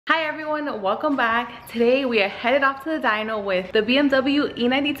Hi everyone, welcome back. Today we are headed off to the dyno with the BMW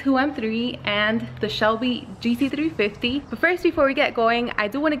E92 M3 and the Shelby GT350. But first, before we get going, I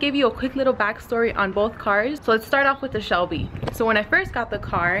do want to give you a quick little backstory on both cars. So let's start off with the Shelby. So when I first got the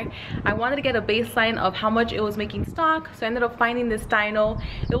car, I wanted to get a baseline of how much it was making stock. So I ended up finding this dyno.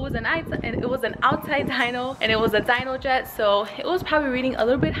 It was an outside dyno and it was a dyno jet, so it was probably reading a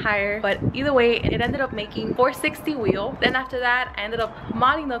little bit higher, but either way it ended up making 460 wheel. Then after that I ended up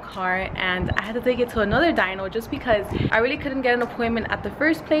modding the car and I had to take it to another dyno just because I really couldn't get an appointment at the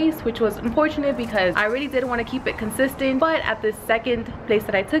first place, which was unfortunate because I really did want to keep it consistent. But at the second place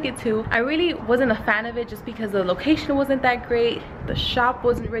that I took it to, I really wasn't a fan of it just because the location wasn't that great, the shop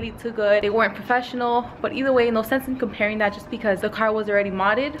wasn't really too good, they weren't professional. But either way, no sense in comparing that just because the car was already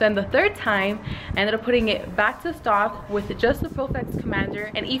modded. Then the third time I ended up putting it back to stock with just the Proflex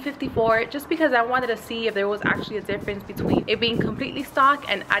Commander and E54 just because I wanted to see if there was actually a difference between it being completely stock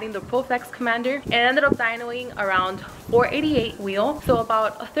and adding the Proflex Commander. And it ended up dynoing around 488 wheel, so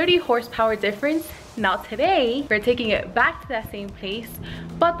about a 30 horsepower difference. Now today we're taking it back to that same place,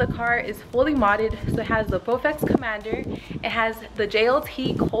 but the car is fully modded. So it has the Proflex Commander, it has the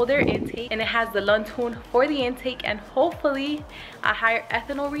JLT cold air intake, and it has the Lund-tune for the intake, and hopefully a higher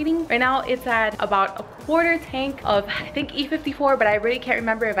ethanol reading. Right now it's at about a quarter tank of, I think, E54, but I really can't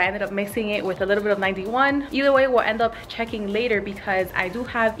remember if I ended up mixing it with a little bit of 91. Either way, we'll end up checking later because I do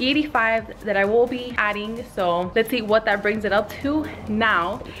have E85 that I will be adding, so let's see what that brings it up to.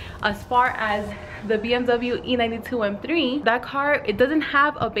 Now, as far as the BMW E92 M3, that car, it doesn't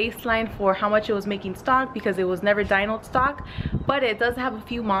have a baseline for how much it was making stock because it was never dynoed stock, but it does have a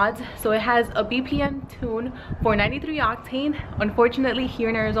few mods. So it has a BPM tune for 93 octane. Unfortunately, here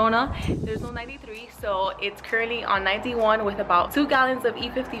in Arizona there's no 93, so it's currently on 91 with about 2 gallons of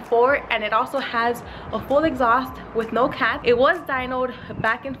E54, and it also has a full exhaust with no cat. It was dynoed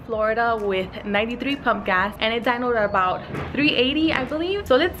back in Florida with 93 pump gas, and it dynoed at about 380, I believe.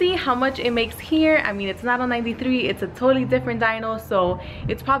 So let's see how much it makes here. I mean, it's not on 93, it's a totally different dyno, so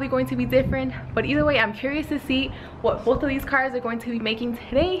it's probably going to be different. But either way, I'm curious to see what both of these cars are going to be making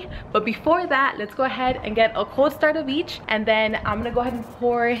today. But before that, let's go ahead and get a cold start of each, and then I'm gonna go ahead and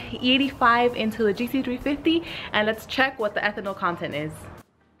pour E85 into the GT350 and let's check what the ethanol content is.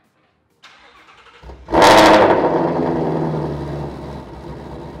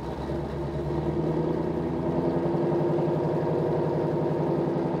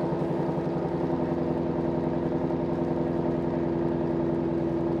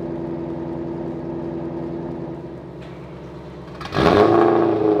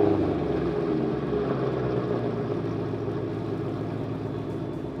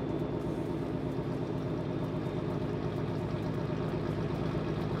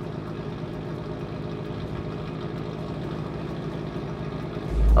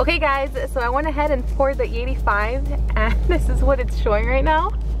 Okay guys, so I went ahead and poured the E85 and this is what it's showing right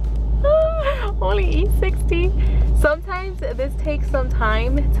now. Only E60. Sometimes this takes some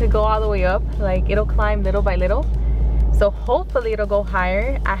time to go all the way up, like it'll climb little by little. So hopefully it'll go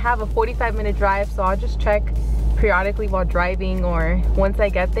higher. I have a 45-minute drive, so I'll just check periodically while driving or once I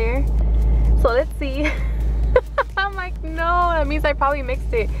get there. So let's see. I'm like, no, that means I probably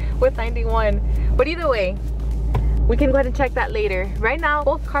mixed it with 91. But either way, we can go ahead and check that later. Right now,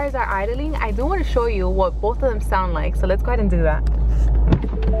 both cars are idling. I do want to show you what both of them sound like, so let's go ahead and do that.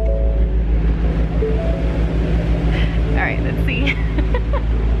 All right, let's see.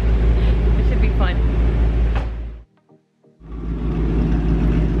 It should be fun.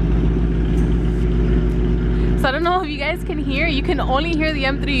 So I don't know if you guys can hear. You can only hear the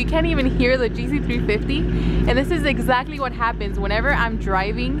M3. You can't even hear the GT350. And this is exactly what happens whenever I'm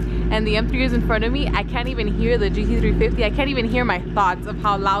driving and the M3 is in front of me. I can't even hear the GT350. I can't even hear my thoughts of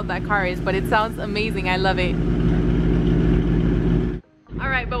how loud that car is, but it sounds amazing. I love it.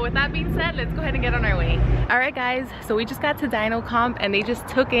 Alright, but with that being said, let's go ahead and get on our way. Alright guys, so we just got to Dyno Comp and they just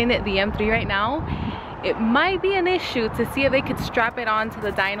took in the M3 right now. It might be an issue to see if they could strap it onto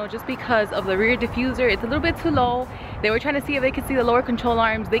the dyno just because of the rear diffuser. It's a little bit too low. They were trying to see if they could see the lower control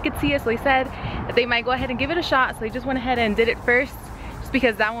arms. They could see it, so they said that they might go ahead and give it a shot. So they just went ahead and did it first just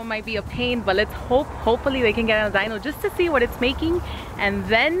because that one might be a pain. But let's hopefully they can get on the dyno just to see what it's making. And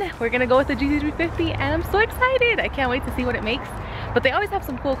then we're gonna go with the GT350 and I'm so excited. I can't wait to see what it makes. But they always have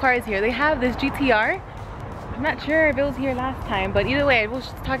some cool cars here. They have this GTR. I'm not sure if it was here last time, but either way, I was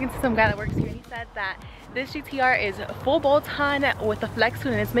just talking to some guy that works here and he said that this GTR is full bolt-on with a flex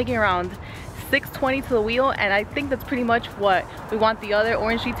tune and it's making around 620 to the wheel, and I think that's pretty much what we want the other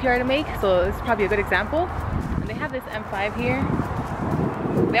orange GTR to make, so this is probably a good example. And they have this M5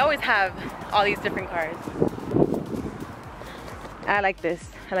 here. They always have all these different cars. I like this.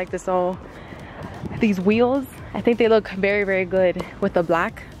 I like this all. These wheels, I think they look very, very good with the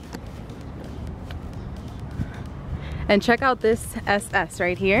black. And check out this SS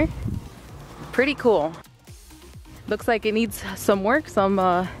right here. Pretty cool. Looks like it needs some work,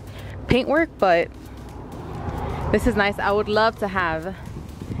 some paint work, but this is nice. I would love to have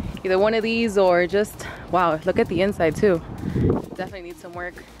either one of these or just, wow, look at the inside too. Definitely needs some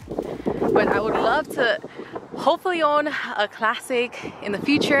work. But I would love to hopefully own a classic in the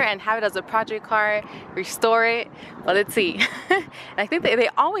future and have it as a project car, restore it. But let's see. And I think they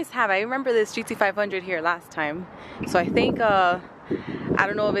always have. I remember this GT500 here last time. So I think, I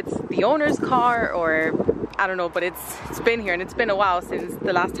don't know if it's the owner's car or I don't know, but it's been here and it's been a while since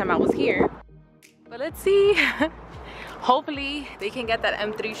the last time I was here. But let's see. Hopefully they can get that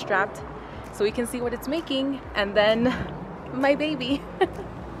M3 strapped so we can see what it's making, and then my baby.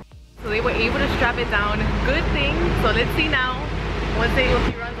 So they were able to strap it down. Good thing. So let's see now once he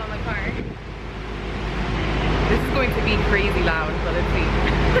runs on the car. This is going to be crazy loud, so let's see.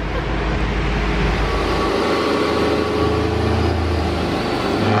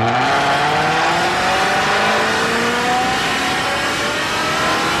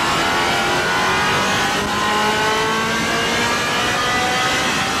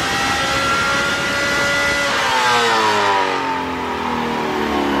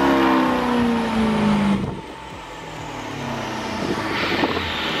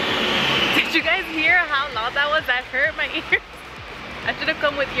 That hurt my ears. I should have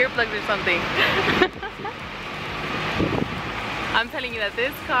come with earplugs or something. I'm telling you that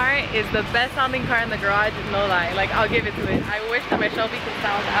this car is the best sounding car in the garage, no lie. Like, I'll give it to it. I wish that my Shelby could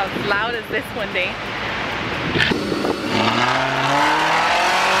sound as loud as this one day.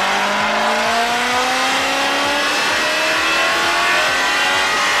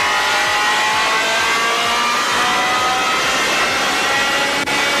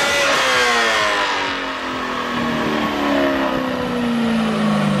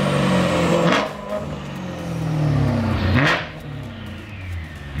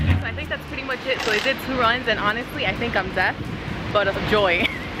 So I did 2 runs, and honestly I think I'm deaf, but of joy.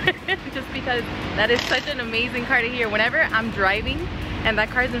 Just because that is such an amazing car to hear. Whenever I'm driving and that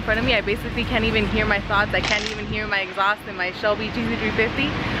car's in front of me, I basically can't even hear my thoughts. I can't even hear my exhaust in my Shelby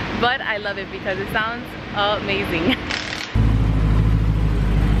GT350, but I love it because it sounds amazing.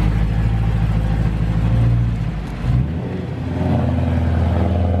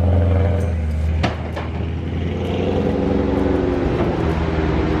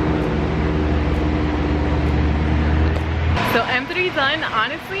 Done.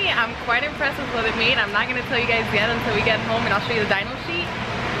 Honestly, I'm quite impressed with what it made. I'm not going to tell you guys yet until we get home and I'll show you the dyno sheet.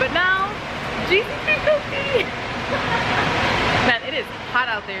 But now, GT350! Man, it is hot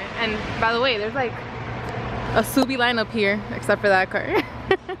out there. And by the way, there's like a Subi line up here, except for that car.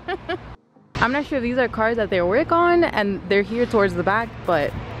 I'm not sure if these are cars that they work on and they're here towards the back,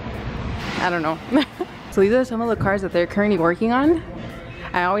 but I don't know. So these are some of the cars that they're currently working on.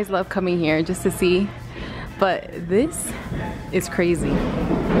 I always love coming here just to see. But this is crazy.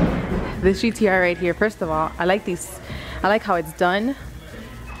 This GTR right here, first of all, I like these. I like how it's done.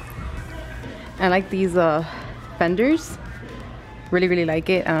 I like these fenders. Really, really like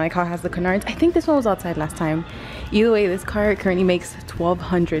it. And I like how it has the canards. I think this one was outside last time. Either way, this car currently makes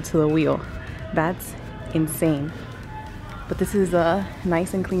 $1,200 to the wheel. That's insane. But this is a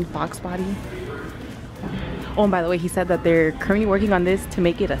nice and clean Fox body. Oh, and by the way, he said that they're currently working on this to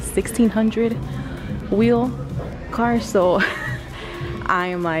make it a 1600 wheel car. So I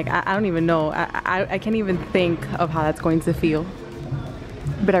am like, I don't even know. I can't even think of how that's going to feel.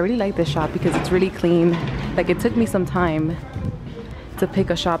 But I really like this shop because it's really clean. Like, it took me some time to pick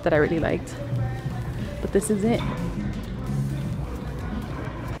a shop that I really liked. But this is it.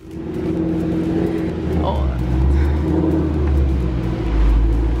 Oh.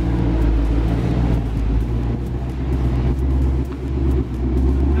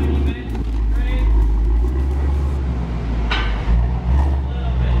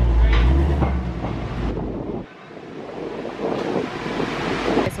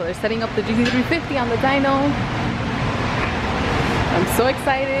 So they're setting up the GT350 on the dyno. I'm so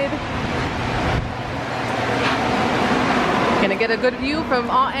excited. Gonna get a good view from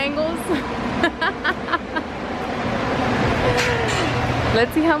all angles.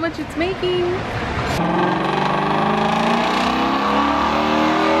 Let's see how much it's making.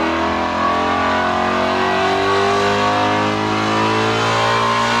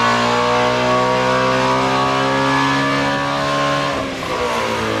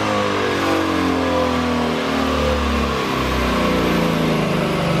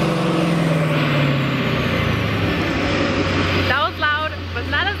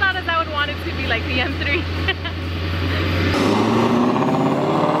 like the M3.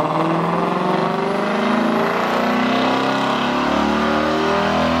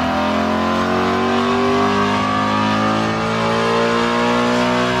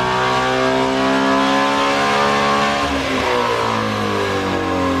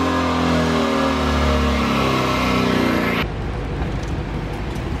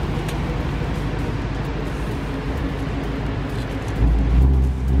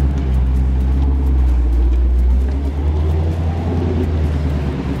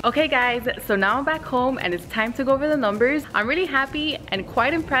 Okay guys, so now I'm back home and it's time to go over the numbers. I'm really happy and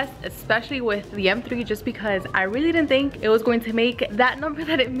quite impressed, especially with the M3, just because I really didn't think it was going to make that number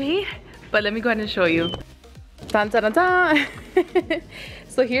that it made. But let me go ahead and show you. Dun, dun, dun, dun.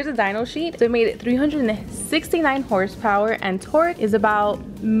 So here's a dyno sheet. So it made 369 horsepower and torque is about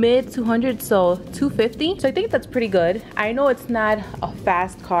mid 200, so 250. So I think that's pretty good. I know it's not a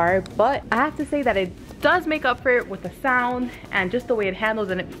fast car, but I have to say that it does make up for it with the sound and just the way it handles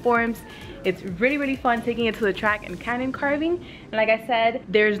and it performs. It's really fun taking it to the track and canyon carving. And like I said,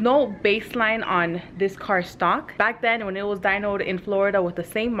 there's no baseline on this car stock. Back then when it was dynoed in Florida with the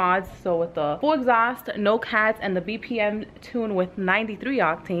same mods, so with the full exhaust, no cats, and the BPM tune with 93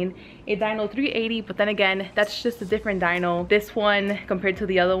 octane, it dynoed 380, but then again, that's just a different dyno. This one compared to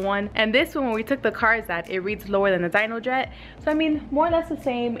the other one. And this one, when we took the cars at, it reads lower than the dyno jet. So I mean, more or less the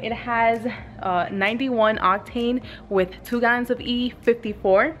same. It has 91 octane with 2 gallons of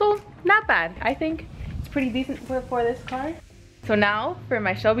E54. So not bad. I think it's pretty decent for this car. So now for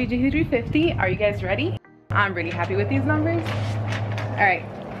my Shelby GT350, are you guys ready? I'm really happy with these numbers. All right,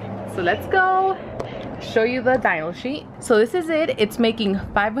 so let's go show you the dyno sheet. So this is it. It's making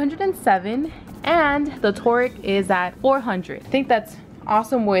 507 and the torque is at 400. I think that's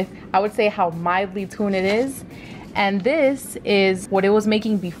awesome with, I would say, how mildly tuned it is. And this is what it was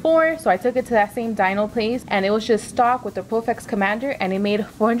making before, so I took it to that same dyno place and it was just stock with the Proflex Commander and it made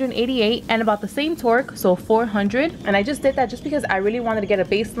 488 and about the same torque, so 400. And I just did that just because I really wanted to get a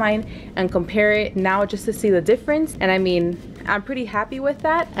baseline and compare it now just to see the difference. And I mean, I'm pretty happy with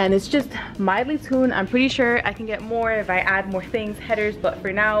that, and it's just mildly tuned. I'm pretty sure I can get more if I add more things, headers, but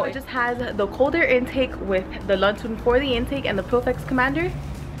for now it just has the colder intake with the Luntune for the intake and the Proflex Commander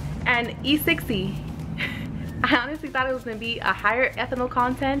and E60. I honestly thought it was going to be a higher ethanol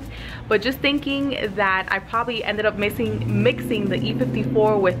content, but just thinking that I probably ended up mixing the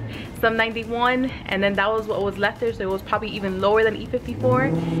E54 with some 91, and then that was what was left there, so it was probably even lower than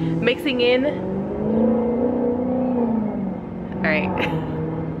E54. Mixing in, all right,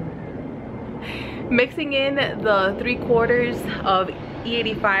 mixing in the 3/4 of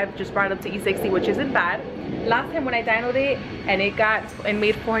E85 just brought it up to E60, which isn't bad. Last time when I dynoed it and it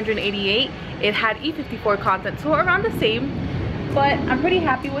made 488, it had E54 content, so around the same. But I'm pretty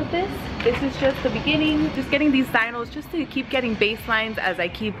happy with this. This is just the beginning, just getting these dynos just to keep getting baselines as I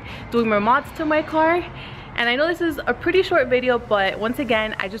keep doing more mods to my car. And I know this is a pretty short video, but once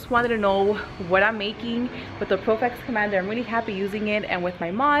again, I just wanted to know what I'm making with the Proflex Commander. I'm really happy using it, and with my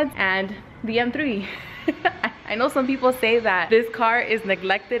mods and the M3. I know some people say that this car is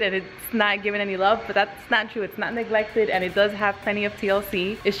neglected and it's not given any love, but that's not true. It's not neglected and it does have plenty of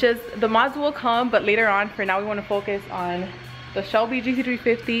TLC. It's just the mods will come, but later on. For now, we want to focus on the Shelby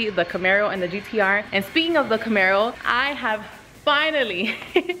GT350, the Camaro, and the GTR. And speaking of the Camaro, I have finally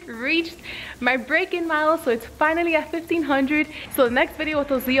reached my break-in mile, so it's finally at 1500. So the next video with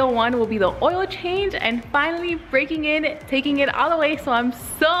the Z01 will be the oil change and finally breaking in, taking it all the way. So I'm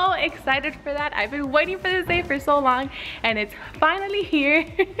so excited for that. I've been waiting for this day for so long and it's finally here.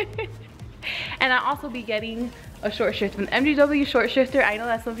 And I'll also be getting a short shifter, an MGW short shifter. I know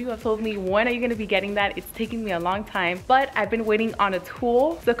that some people have told me, when are you going to be getting that? It's taking me a long time, but I've been waiting on a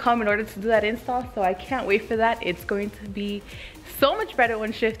tool to come in order to do that install, so I can't wait for that. It's going to be so much better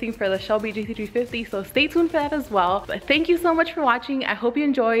when shifting for the Shelby GT350, so stay tuned for that as well. But thank you so much for watching. I hope you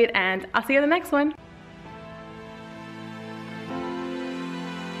enjoyed, and I'll see you in the next one.